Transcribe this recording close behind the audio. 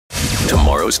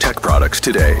tomorrow's tech products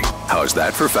today. How's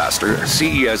that for faster?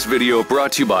 CES video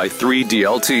brought to you by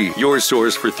 3DLT, your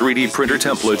source for 3D printer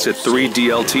templates at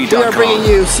 3DLT.com. We are bringing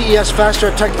you CES Faster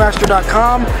at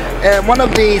Techfaster.com, and one of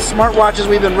the smartwatches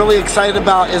we've been really excited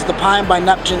about is the Pine by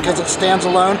Neptune because it stands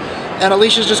alone. And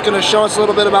Alicia's just going to show us a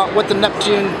little bit about what the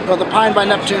Neptune, or the Pine by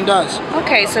Neptune does.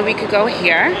 Okay, so we could go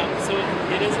here. So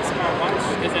it is a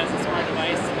smartwatch. It has a smart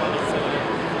device. So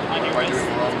on your wrist,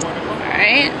 it's portable.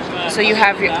 Alright, so you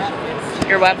have your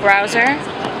web browser,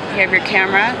 you have your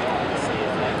camera,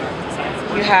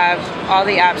 you have all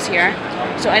the apps here.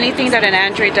 So anything that an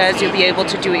Android does, you'll be able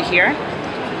to do it here.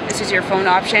 This is your phone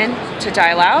option to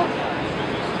dial out.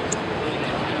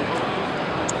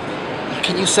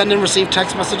 Can you send and receive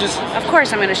text messages? Of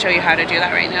course, I'm going to show you how to do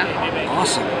that right now.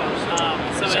 Awesome.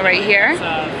 So right here,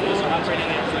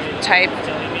 type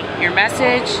your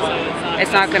message.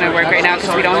 It's not going to work right now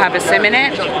because we don't have a SIM in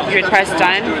it. You would press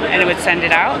done and it would send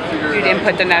it out. You'd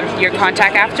input your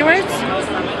contact afterwards,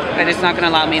 but it's not going to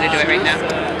allow me to do it right now.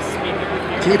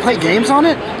 Can you play games on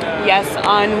it? Yes,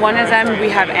 on one of them we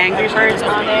have Angry Birds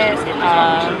on it.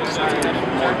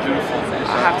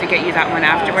 I'll have to get you that one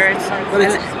afterwards.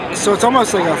 So it's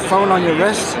almost like a phone on your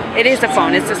wrist? It is a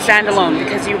phone. It's a standalone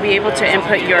because you'll be able to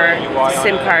input your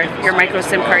SIM card, your micro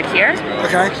SIM card here.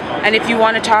 Okay. And if you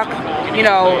want to talk, you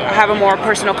know, have a more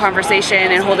personal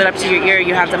conversation and hold it up to your ear,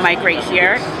 you have the mic right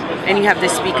here. And you have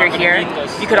this speaker here.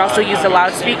 You could also use the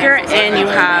loudspeaker, and you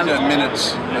have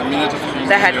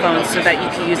the headphones so that you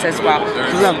can use as well.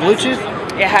 Does it have Bluetooth?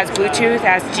 It has Bluetooth, it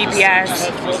has GPS,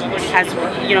 has,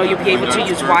 you know, you'll be able to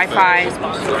use Wi-Fi.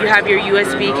 You have your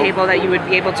USB cable that you would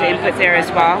be able to input there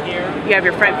as well. You have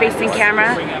your front-facing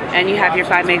camera, and you have your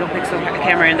 5-megapixel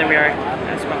camera in the rear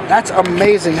as well. That's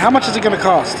amazing. How much is it going to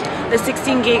cost? The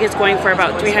 16 gig is going for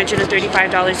about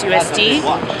 $335 USD,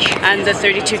 and the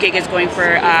 32 gig is going for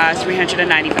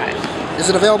 $395. Is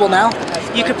it available now?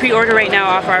 You could pre-order right now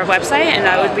off our website, and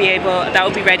that would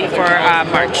be ready for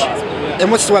March. And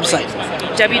what's the website?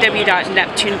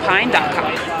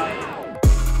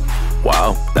 www.neptunepine.com.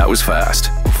 Wow, that was fast.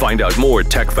 Find out more at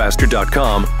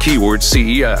techfaster.com, keyword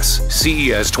CES.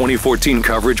 CES 2014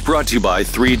 coverage brought to you by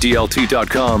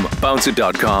 3DLT.com,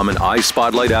 Bounceit.com, and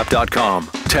iSpotlightApp.com.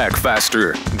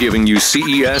 Techfaster, giving you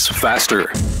CES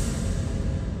faster.